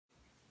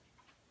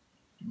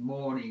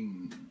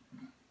Morning.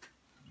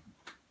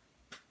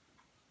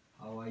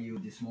 How are you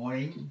this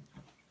morning?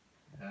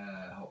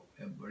 Hope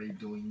everybody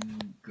doing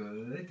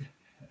good.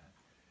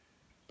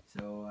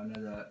 So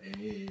another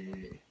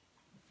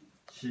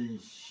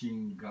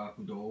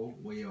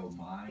Shinshin-gakudo way of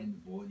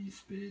mind, body,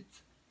 spirit,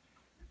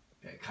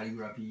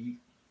 calligraphy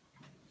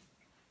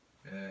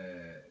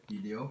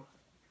video.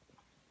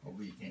 Hope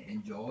we can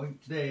enjoy.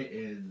 Today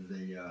is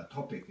the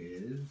topic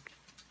is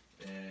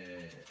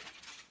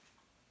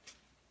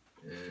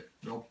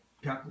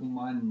 600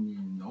万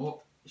人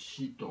の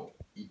死と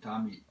痛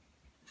み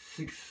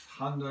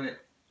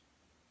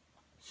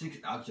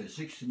actually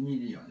 6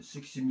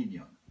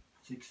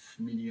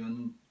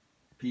 million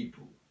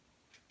people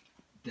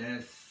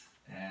death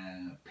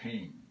and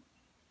pain.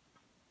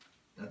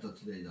 That's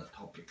today's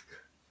topic.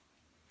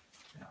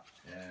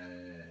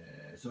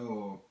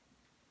 So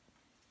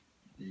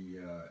the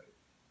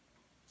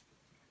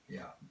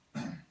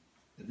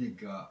I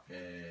think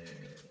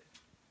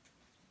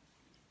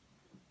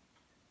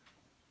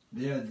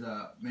there's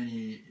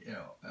many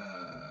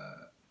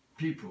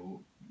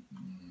people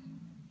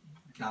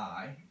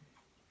die.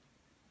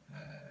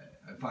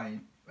 I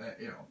find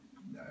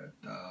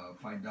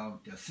find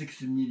out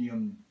 6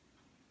 million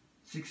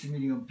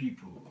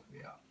people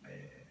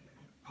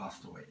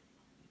passed away.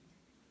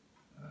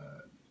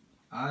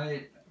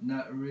 I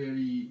not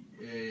really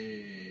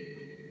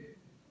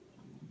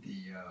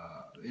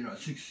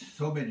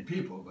so many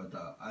people, but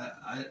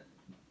I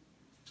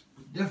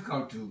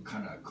difficult to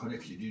kind of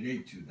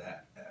relate to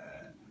that.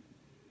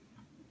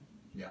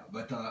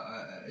 But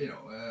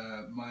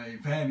my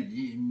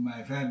family,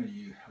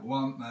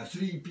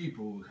 three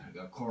people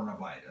got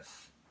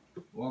coronavirus.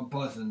 One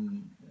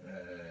person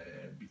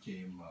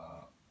became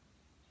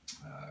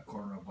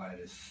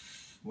coronavirus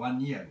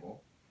 1 year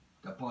ago.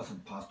 The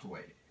person passed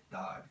away,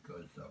 died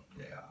because of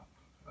their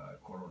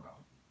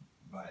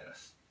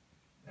coronavirus.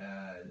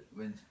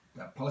 When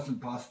the person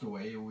passed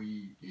away,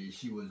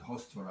 she was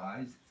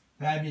hospitalized.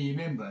 Family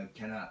member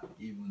cannot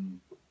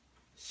even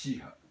see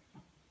her.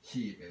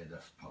 She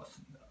this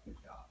person.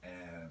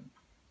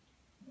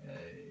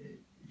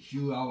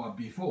 Few hours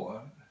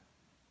before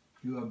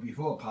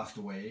passed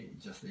away.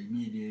 Just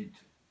immediate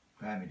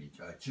family,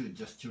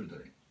 just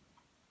children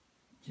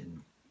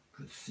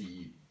could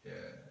see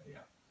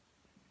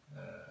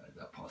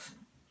the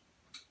person,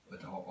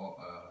 but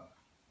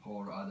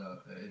whole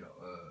other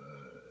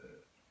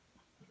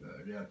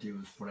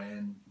relatives,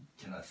 friend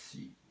cannot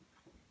see.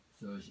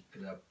 So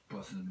the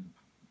person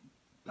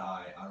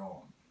died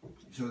alone.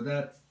 So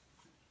that,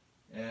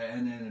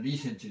 and then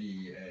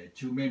recently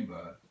 2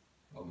 members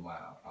of my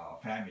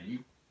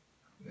family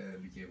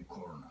became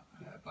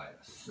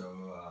coronavirus.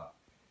 So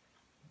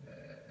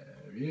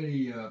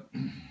really,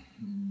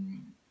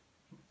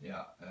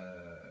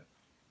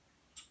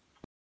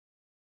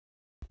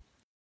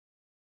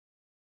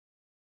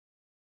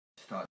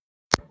 start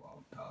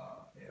about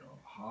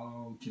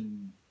how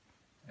can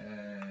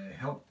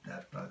help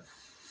that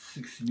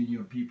 6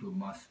 million people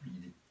must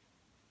be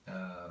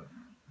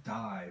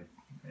die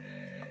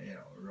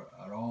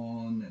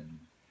alone, and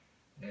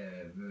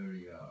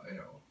very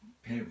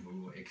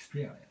painful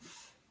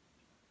experience.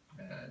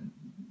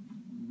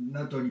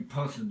 Not only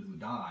person who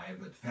die,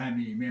 but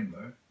family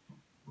member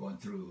going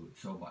through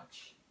so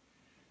much.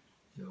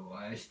 So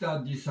I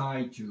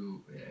decide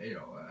to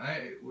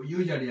I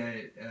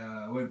usually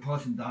when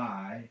person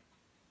die,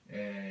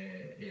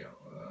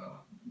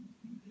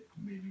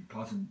 maybe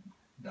person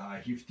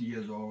die 50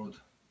 years old,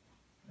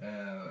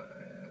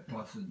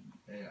 person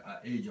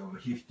age of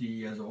 50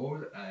 years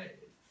old, I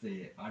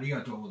say あり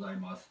がとうござい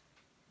ます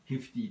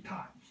 50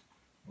 times.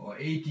 Or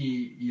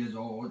 80 years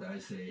old, I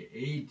say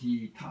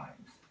 80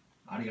 times.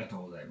 ありがと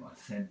うございま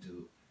す send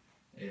to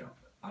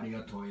あり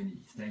がとう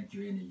energy, thank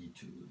you energy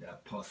to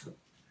that person.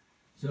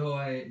 So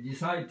I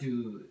decide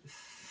to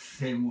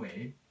same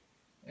way,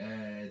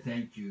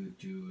 thank you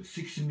to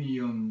 6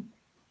 million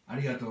あ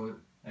りがと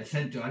う I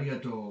sent to ありが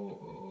と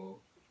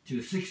う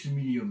to 6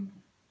 million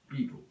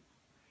people.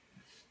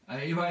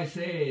 If I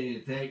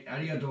say thank あ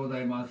りがとうござ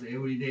います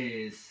every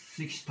day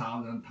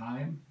 6,000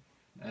 times,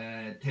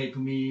 take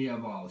me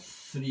about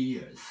 3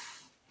 years.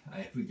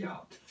 I figure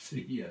out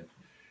 3 years.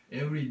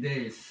 Every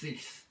day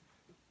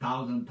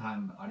 6,000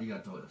 times ありが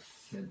とう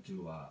sent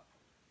to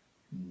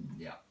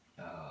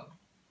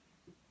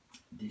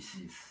this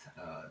is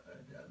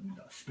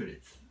the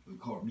spirits. We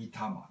call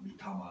mitama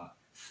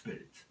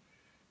spirit.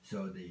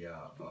 So the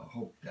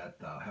hope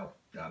that help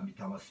the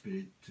mitama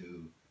spirit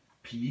to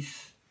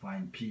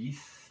find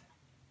peace,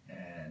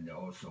 and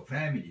also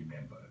family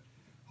member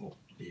hope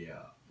they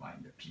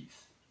find the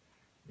peace.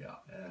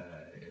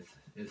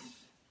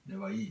 It's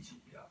never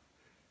easy.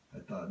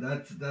 But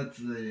that's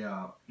the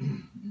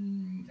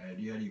I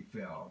really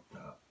felt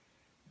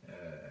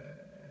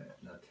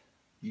not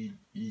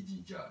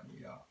easy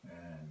journey.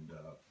 And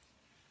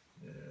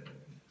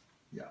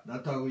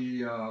that's how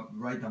we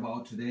write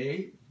about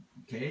today.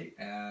 Okay,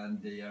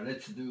 and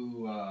let's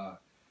do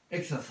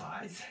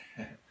exercise.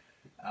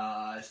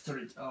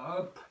 Stretch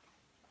up,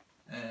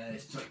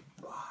 straight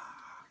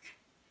back,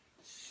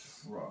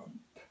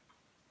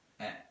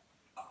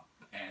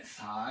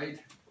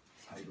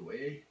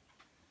 sideway,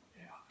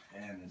 yeah,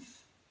 and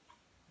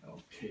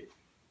okay,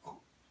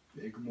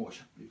 big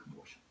motion,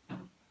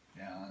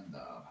 and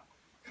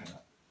kind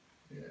of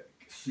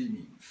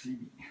swimming,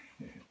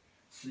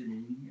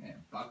 swimming,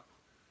 and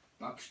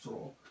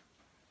backstroke,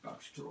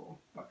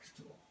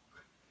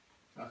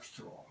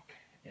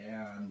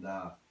 and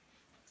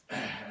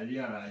I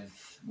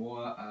realize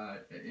more,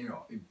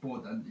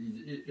 important is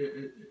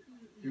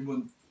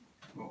even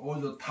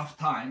also tough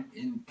time,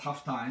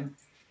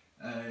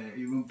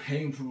 even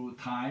painful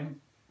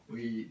time,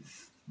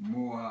 with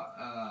more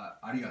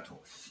arigato.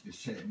 You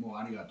say more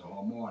arigato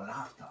or more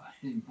laughter,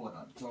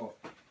 important. So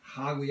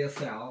hug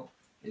yourself,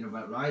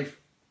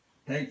 life,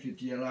 thank you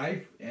to your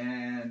life,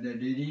 and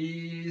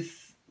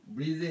release,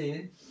 breathe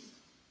in,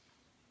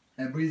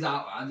 and breathe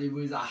out, and you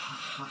breathe out.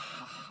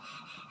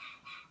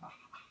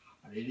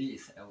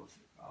 Release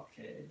everything,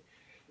 okay?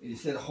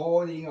 Instead of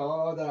holding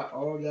all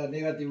the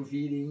negative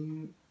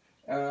feeling,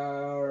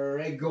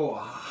 let go.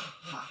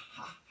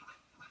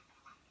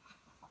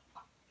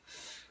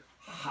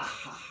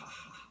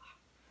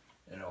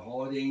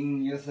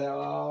 Holding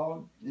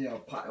yourself,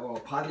 or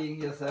patting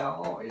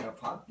yourself,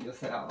 pat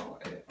yourself.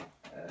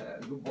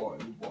 Good boy,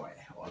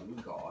 or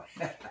good girl.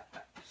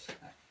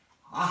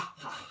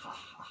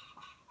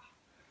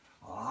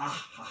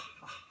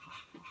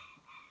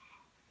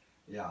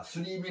 Yeah,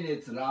 3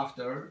 minutes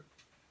laughter,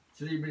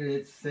 3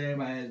 minutes,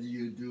 same as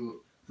you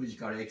do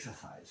physical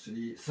exercise,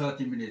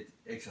 30 minutes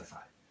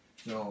exercise.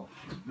 So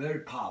very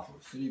powerful,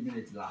 3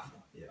 minutes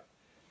laughter. Yeah,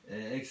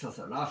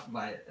 exercise,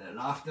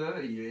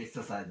 laughter. You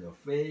exercise your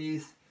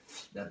face.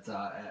 That's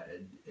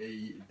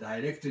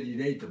directly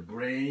related to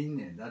brain,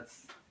 and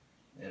that's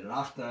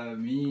laughter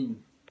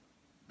mean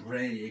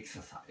brain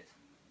exercise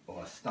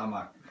or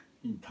stomach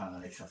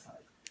internal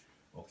exercise.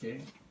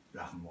 Okay,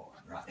 laugh more,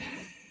 right?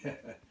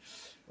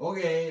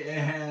 Okay,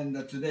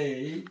 and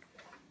today,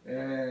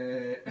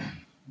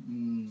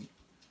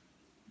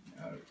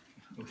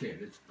 okay,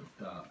 let's put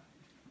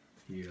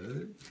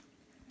here.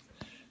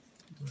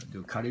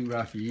 The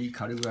calligraphy.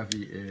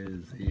 Calligraphy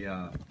is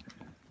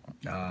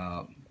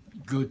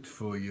good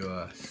for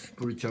your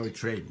spiritual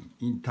training,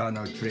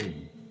 internal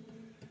training.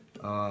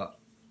 Our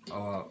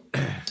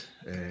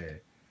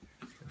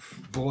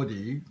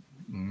body,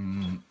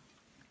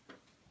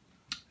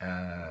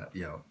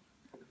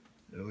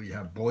 we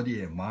have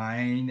body and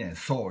mind and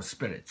soul,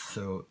 spirit.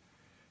 So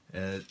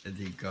I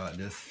think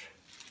this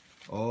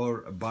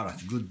all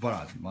balance, good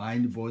balance,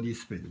 mind, body,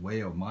 spirit, way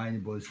of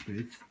mind, body,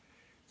 spirit.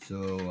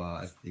 So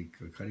I think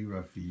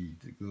calligraphy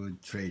is a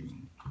good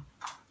training.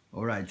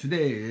 All right,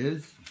 today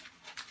is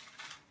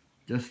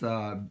just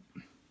for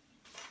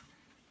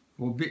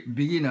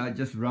beginner,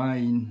 just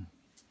line,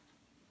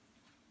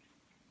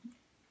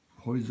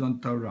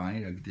 horizontal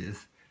line like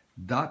this.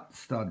 Dot,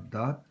 start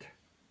dot,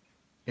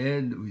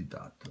 end with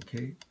dot,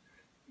 okay?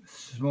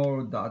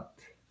 Small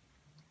dot,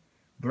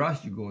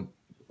 brush go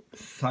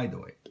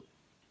sideways,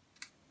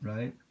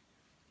 right?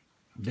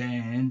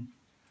 Then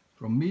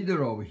from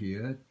middle over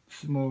here,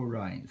 small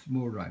line,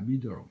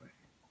 middle over.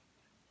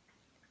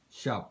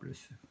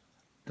 Sharpness,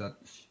 dot,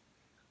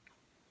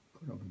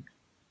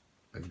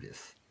 like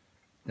this.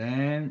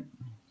 Then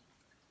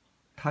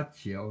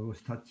touch here,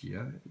 almost touch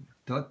here,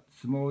 dot,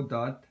 small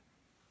dot,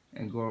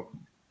 and go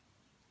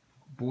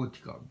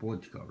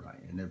vertical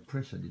line, and then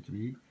press a little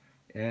bit,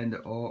 and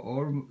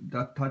all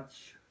that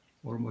touch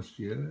almost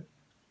here,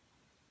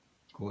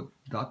 go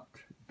dot,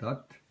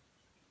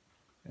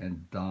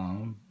 and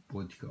down,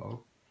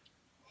 vertical,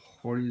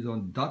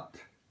 horizontal dot,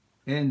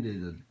 and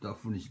the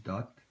finished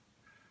dot,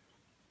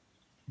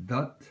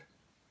 the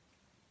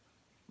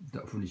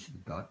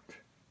finished dot.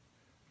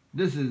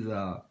 This is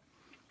a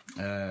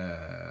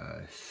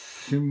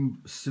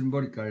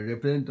symbolical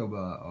representative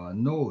of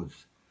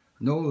nose.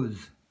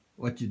 Nose,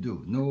 what you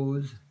do?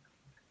 Nose,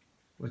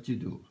 what you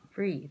do?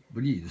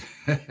 Breathe.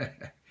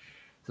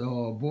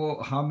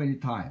 So, how many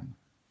times?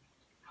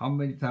 How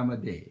many times a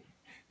day?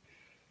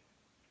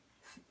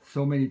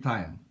 So many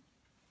times.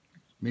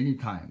 Many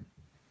times.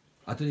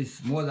 At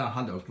least more than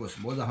 100, of course,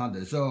 more than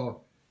 100.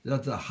 So,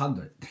 that's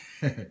 100.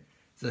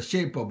 The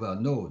shape of a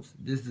nose.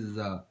 This is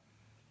a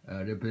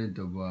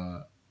representative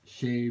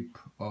shape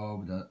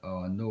of the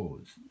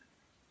nose.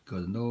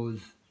 Because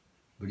nose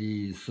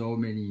breathes so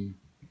many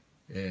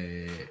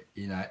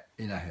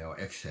inhale or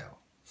exhale.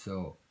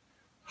 So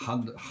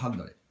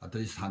 100, at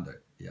least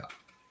 100, yeah.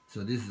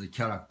 So this is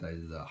character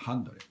is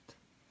 100.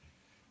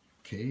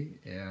 Okay,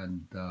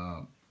 and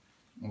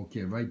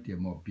okay, right there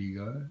more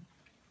bigger,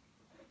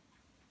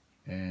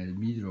 and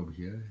middle over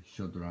here,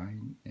 short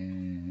line,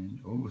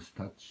 and almost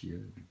touch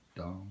here,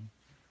 down,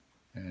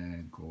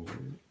 and go.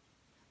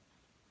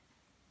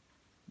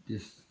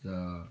 This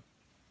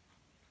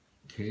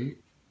okay.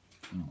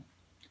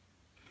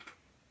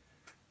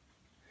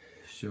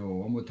 So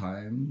one more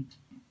time.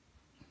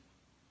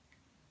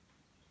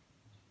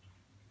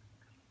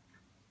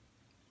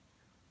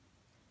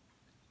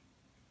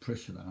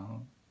 Press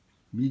down,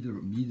 middle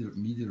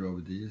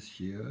of this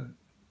here,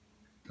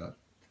 that.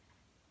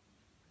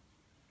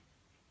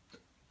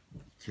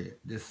 Okay,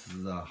 this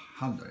is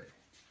 100.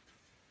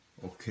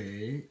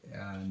 Okay,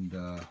 and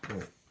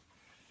okay,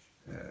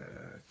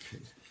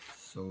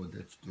 so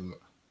let's do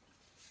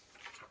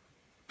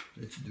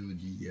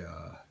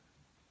the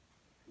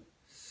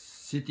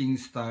sitting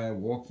style,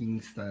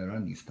 walking style,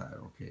 running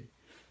style. Okay,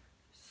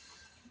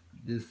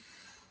 this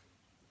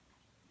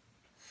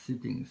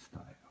sitting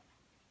style.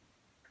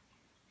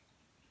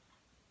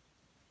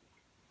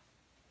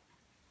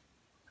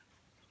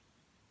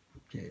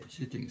 Okay,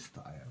 sitting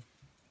style,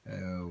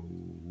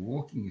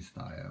 walking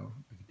style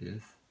like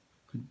this.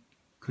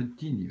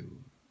 Continue.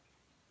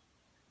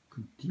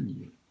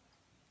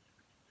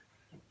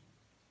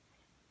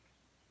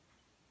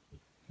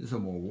 This is a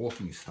more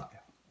walking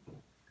style.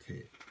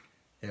 Okay,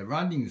 a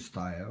running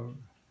style.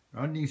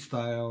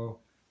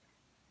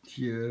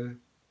 Here.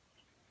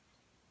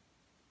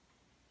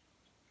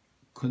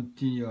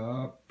 Continue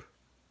up.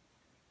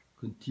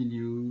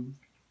 Continue.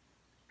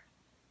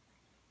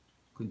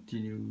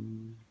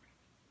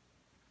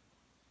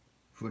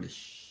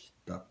 Finish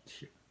that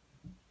here.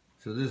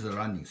 So this is a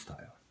running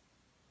style.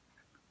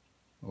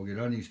 Okay,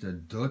 running style.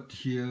 Dot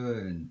here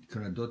and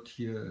kind of dot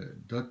here.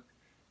 Dot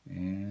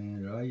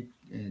and right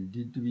and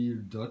did we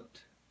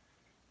dot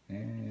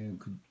and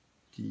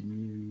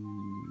continue.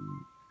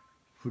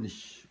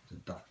 Finish the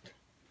dot.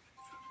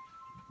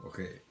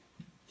 Okay,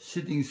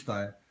 sitting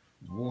style,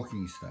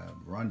 walking style,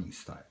 running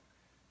style.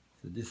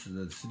 So this is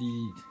the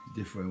 3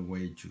 different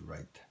ways to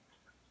write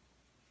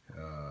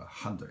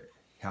 100,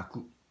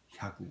 100,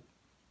 100.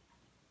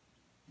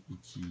 1,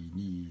 2,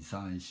 3,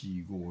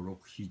 4, 5,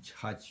 6,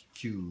 7,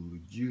 8,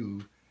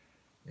 9,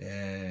 10,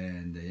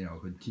 and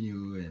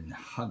continue in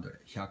 100,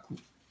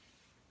 100.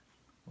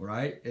 All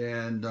right,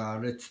 and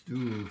let's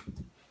do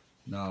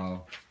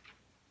now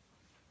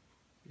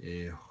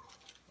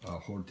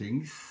whole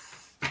things.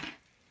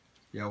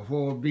 Yeah,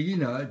 for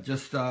beginner,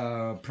 just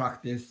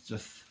practice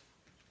just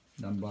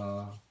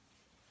number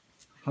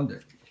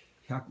 100,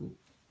 100.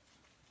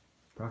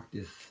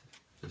 Practice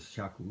just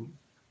 100,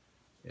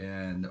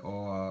 and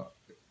or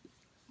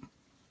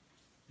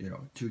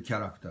 2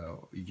 character.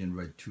 You can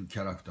write 2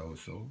 character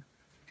also,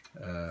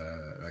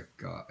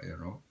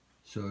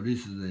 So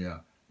this is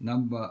the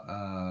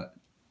number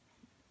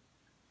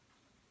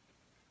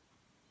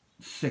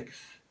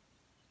 6.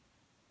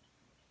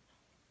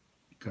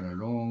 Kind of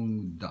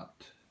long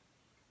dot.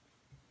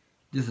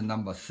 This is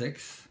number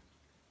 6.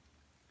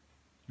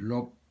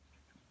 Lop,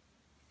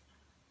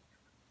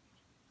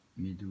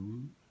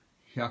 middle,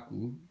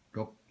 100,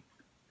 lop.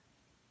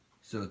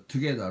 So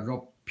together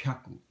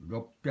 600,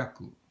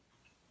 600.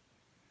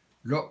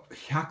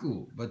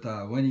 100, but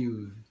when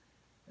you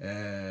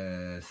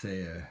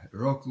say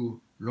 600,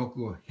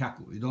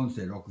 you don't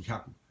say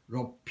 600,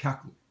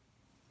 600,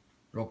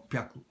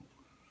 600.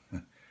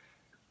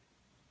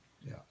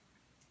 Yeah,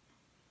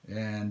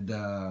 and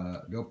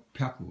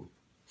 600,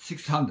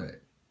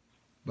 600,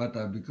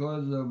 but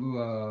because of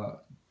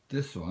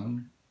this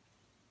one,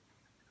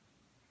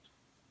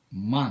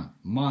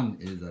 man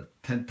is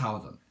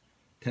 10,000,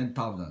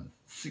 10,000,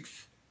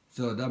 6,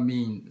 so that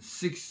means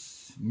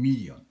 6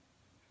 million.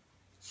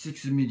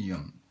 6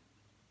 million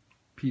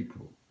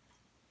people.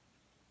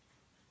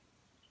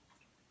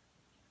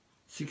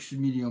 6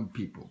 million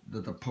people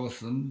that a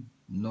person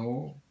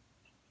know.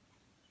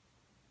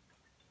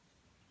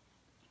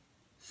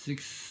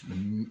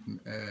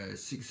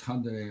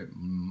 600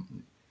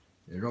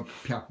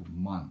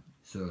 man,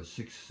 so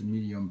 6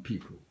 million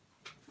people.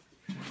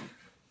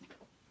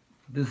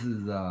 This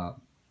is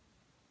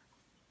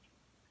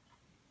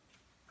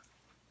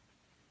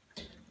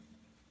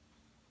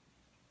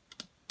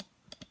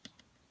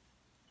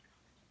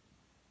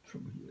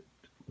from here,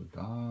 go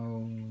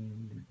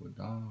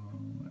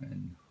down,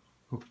 and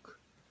hook.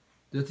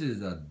 This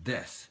is a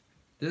death.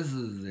 This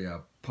is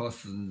a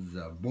person's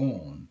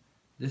bone.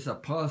 This is a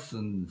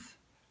person's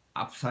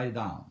upside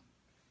down.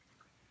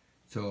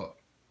 So,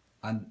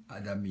 and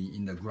I mean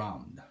in the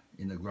ground,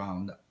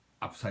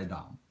 upside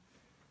down.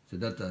 So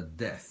that's a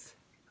death.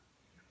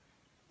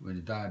 When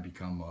you die,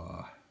 become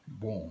a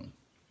bone.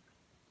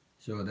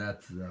 So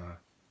that's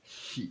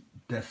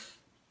death.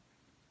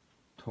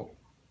 Top.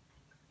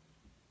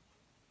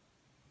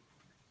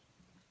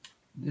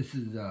 This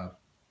is a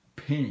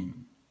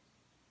pain,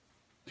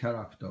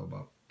 character of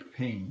a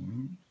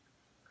pain.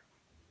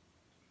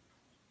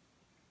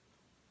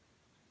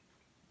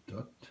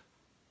 Dot,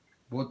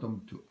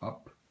 bottom to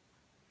up,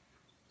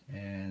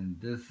 and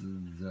this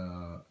is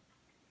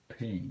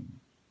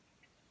pain.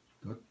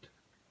 Dot,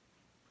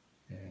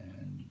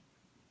 and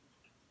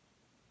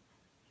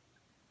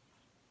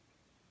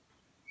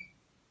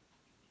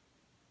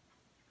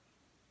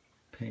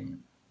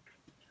pain.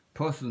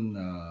 Person,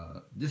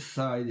 this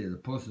side is a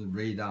person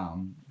lay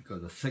down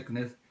because of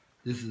sickness.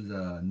 This is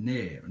a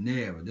nail.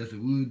 This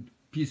wood,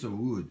 piece of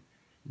wood,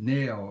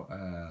 nail.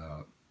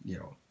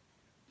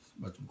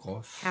 What we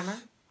call hammer.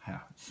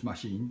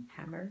 Smashing.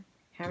 Hammer.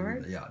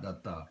 Yeah,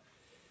 that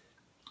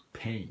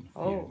pain.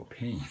 Oh,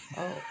 pain.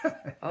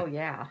 Oh,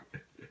 yeah.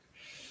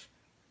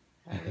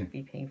 That would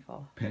be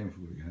painful.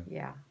 Painful. Yeah.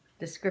 Yeah.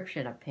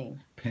 Description of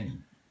pain.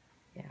 Pain.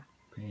 Yeah.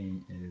 Pain.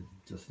 pain is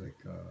just like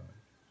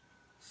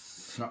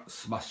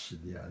smash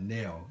the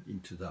nail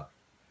into the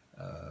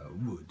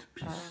wood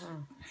piece.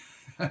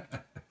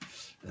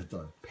 That's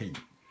a pain.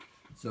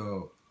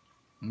 So,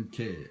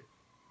 okay,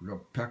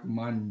 600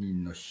万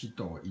人の死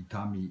と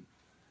痛み、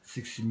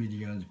6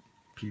 million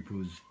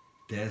people's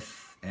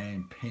death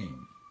and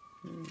pain.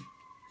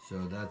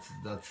 So that's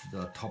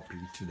the topic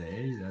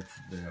today. That's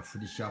the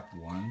free sharp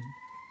one.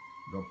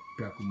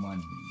 600万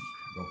人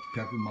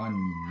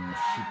の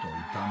死と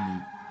痛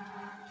み.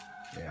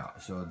 Yeah,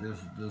 so this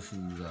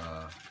is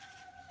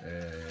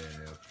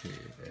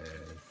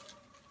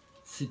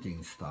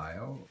sitting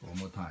style. One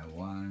more time.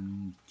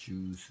 1,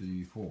 2,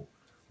 3, 4.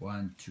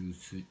 1, 2,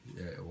 3.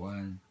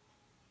 1,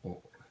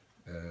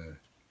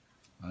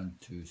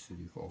 2,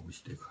 3, 4.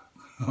 Mistake.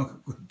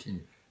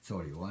 Continue.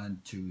 Sorry.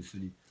 1, 2,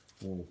 3,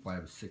 4,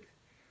 5, 6.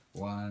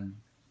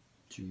 1,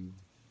 2.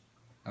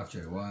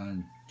 Actually,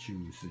 1,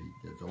 2, 3.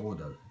 That's the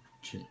order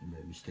change.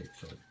 Mistake.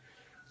 Sorry.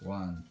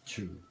 1,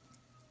 2.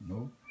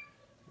 No.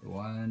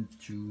 1,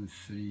 2,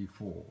 3,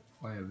 4,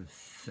 5,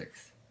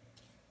 6.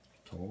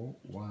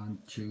 1,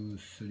 2,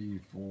 3,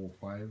 4,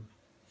 5,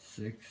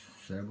 6,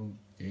 7,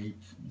 8,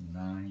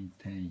 9,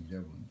 10,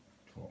 11,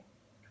 12.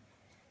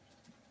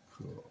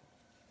 Cool.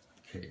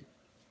 Okay.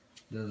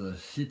 There's a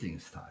sitting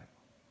style.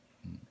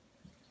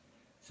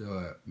 So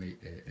I made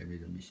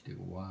a mistake.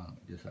 1.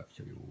 This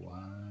actually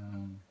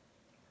 1,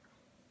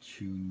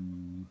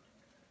 2,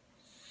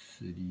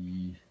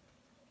 3,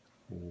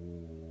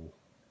 4,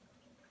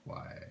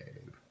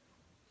 5,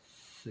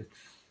 6.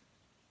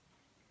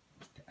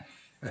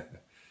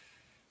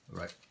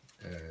 Right.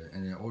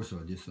 And then also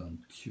this one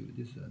 2.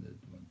 This one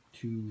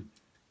 2.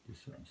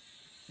 This one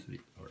 3.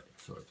 All right.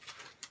 Sorry.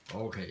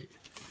 Okay.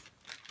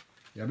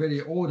 Yeah.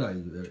 Very order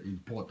is very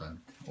important.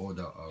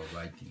 Order of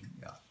writing.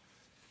 Yeah.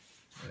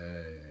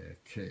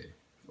 Okay.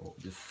 Oh,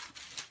 this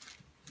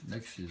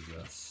next is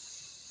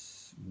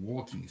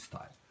walking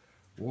style.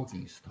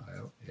 Walking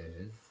style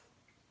is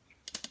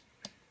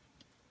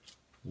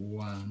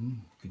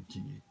 1,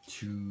 continue,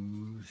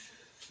 2,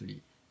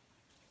 3.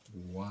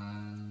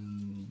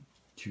 1,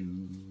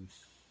 2,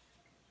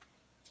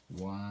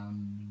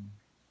 1,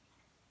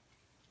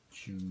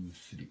 2,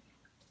 3.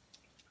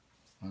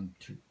 1,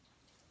 2.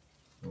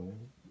 No.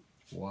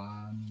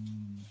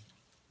 1,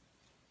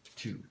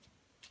 2,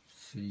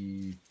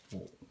 3,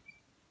 4.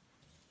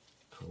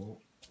 So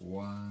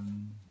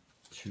 1,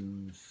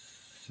 2,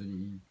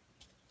 3,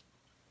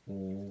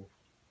 4.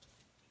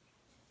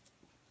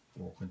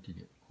 4.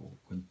 Continue. 4.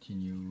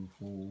 Continue.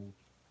 4,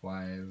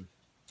 5,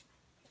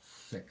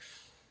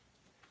 6.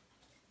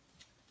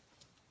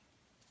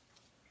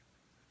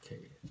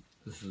 Okay,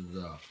 this is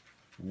the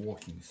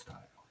walking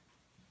style,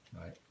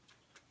 right?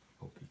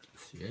 Hope you can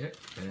see it.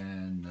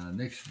 And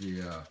next,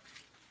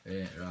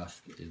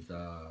 last is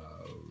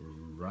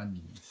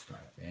running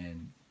style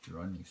and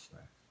running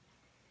style.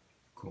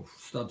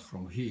 Start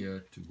from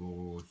here to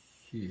go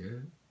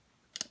here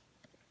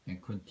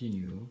and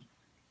continue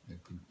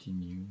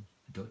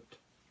dot.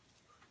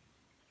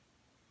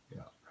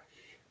 Yeah,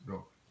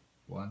 row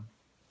 1,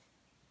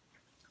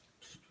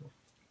 2,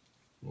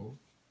 4,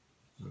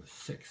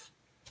 6.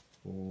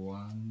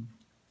 1,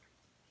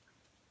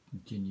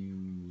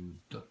 continue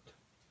dot.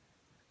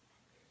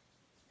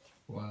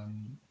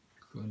 1,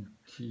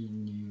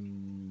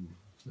 continue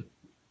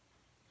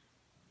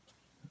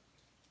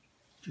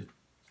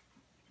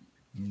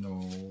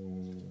no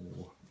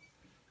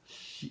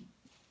し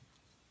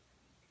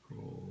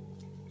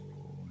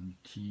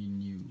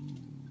continue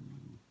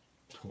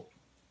と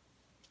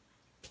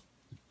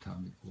痛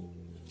みこ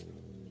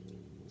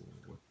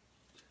う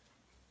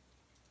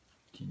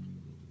continue.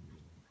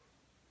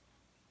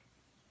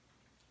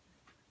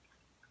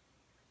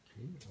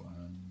 Okay,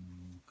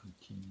 1,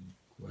 continue,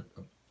 quad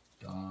up,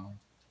 down,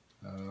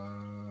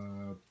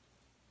 up,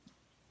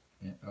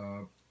 and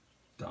up,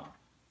 down,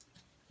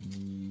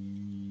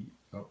 knee,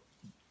 up,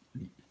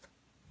 knee,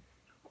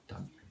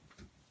 down.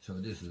 So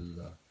this is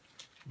the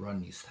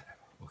running style,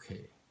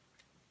 okay.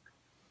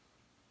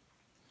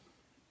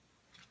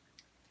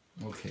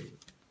 Okay.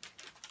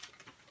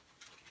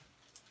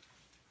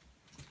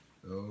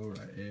 All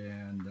right,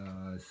 and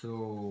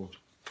so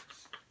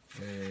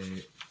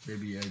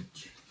maybe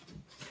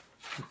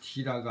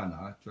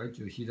hiragana. Try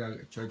to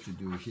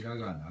do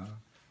hiragana.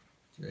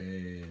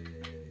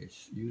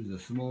 Use a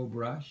small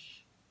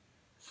brush,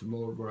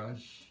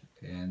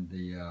 and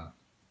the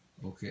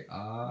okay.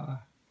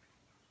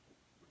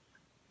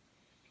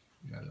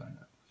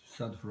 Hiragana.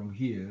 Start from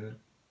here.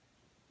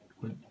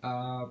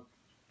 Up,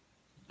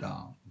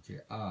 down. Okay.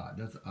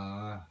 That's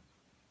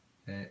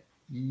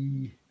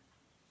E.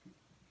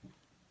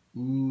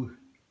 U,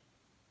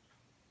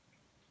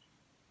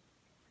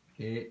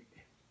 E,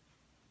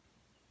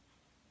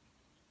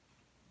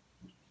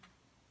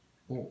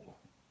 O.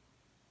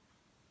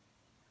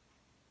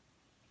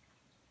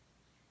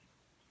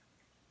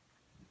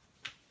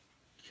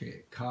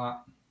 Okay,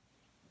 ka,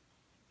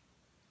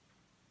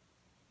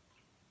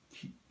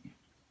 ki,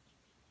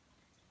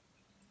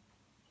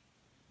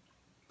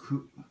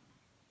 ku,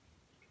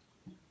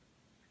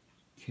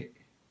 ke,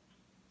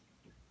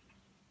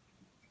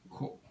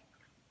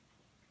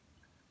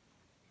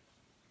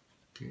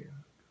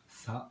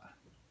 さ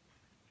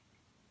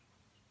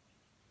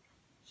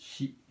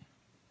し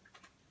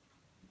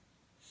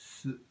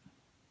す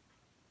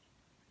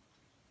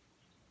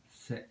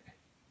せ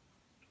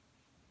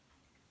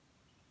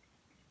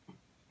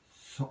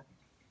そ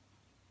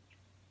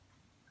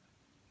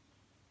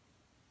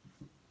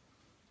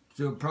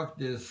To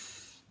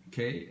practice,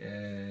 okay,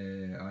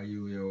 あい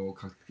うえお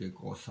かけ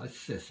こさし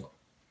せそ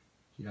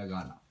ひら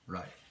がな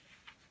right.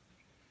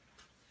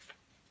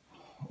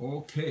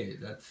 Okay,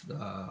 that's the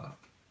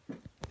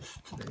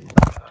today's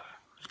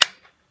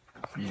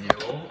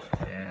video,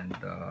 and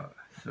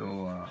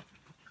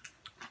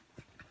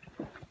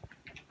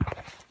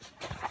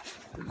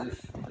this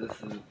is the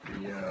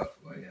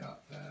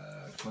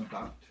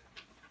contact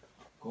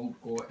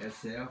Conco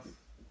SF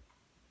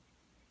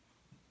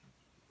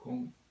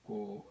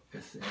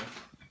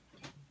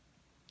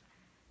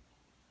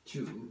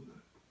to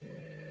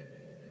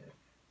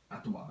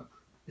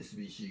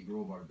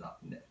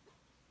 @sbcglobal.net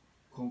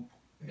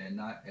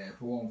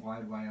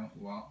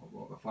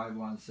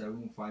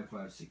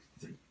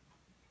 4151-517-5563.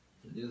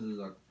 So this is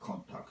a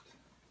contact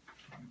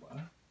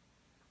number.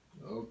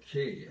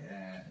 Okay,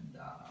 and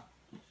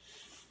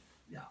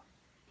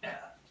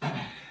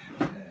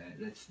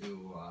let's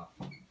do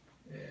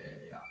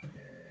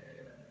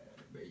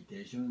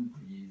meditation.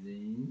 Breathe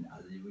in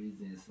as you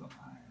breathe in, smile.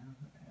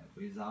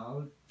 Breathe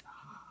out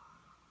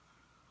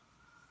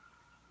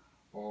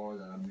all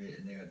the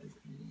negative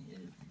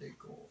feeling. They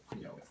go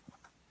clear away.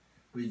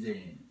 Breathe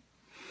in,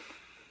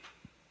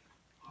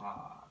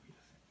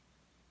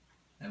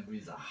 and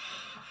breathe out.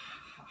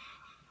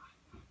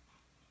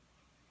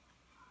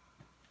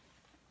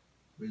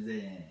 Breathe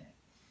in,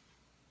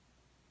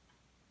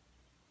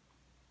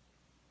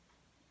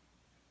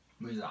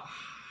 breathe out.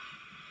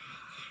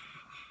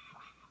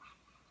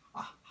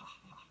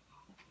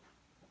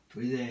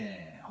 Breathe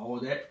in,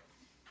 hold it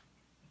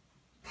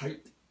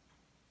tight.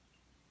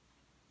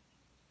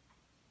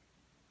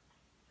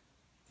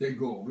 Then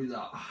go, breathe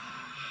out.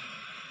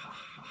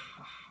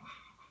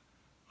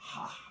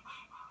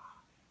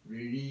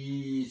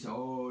 Release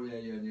all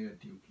your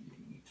negative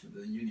feeling to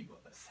the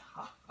universe.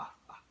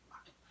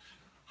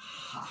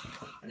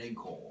 Let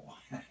go.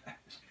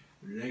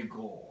 Let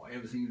go.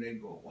 Everything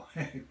let go.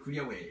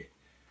 Clear away.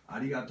 あ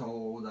りがと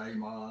うござい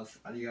ま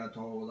す。ありが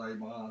とうござい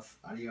ます。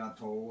ありが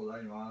とうござ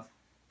います。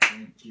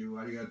Thank you.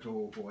 ありがと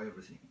う for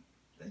everything.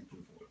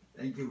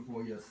 Thank you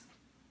for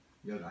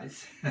your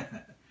guys.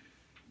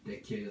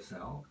 Take care of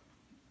yourself.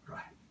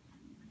 Right.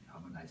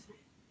 Have a nice day.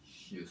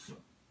 See you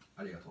soon.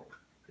 ありがとう。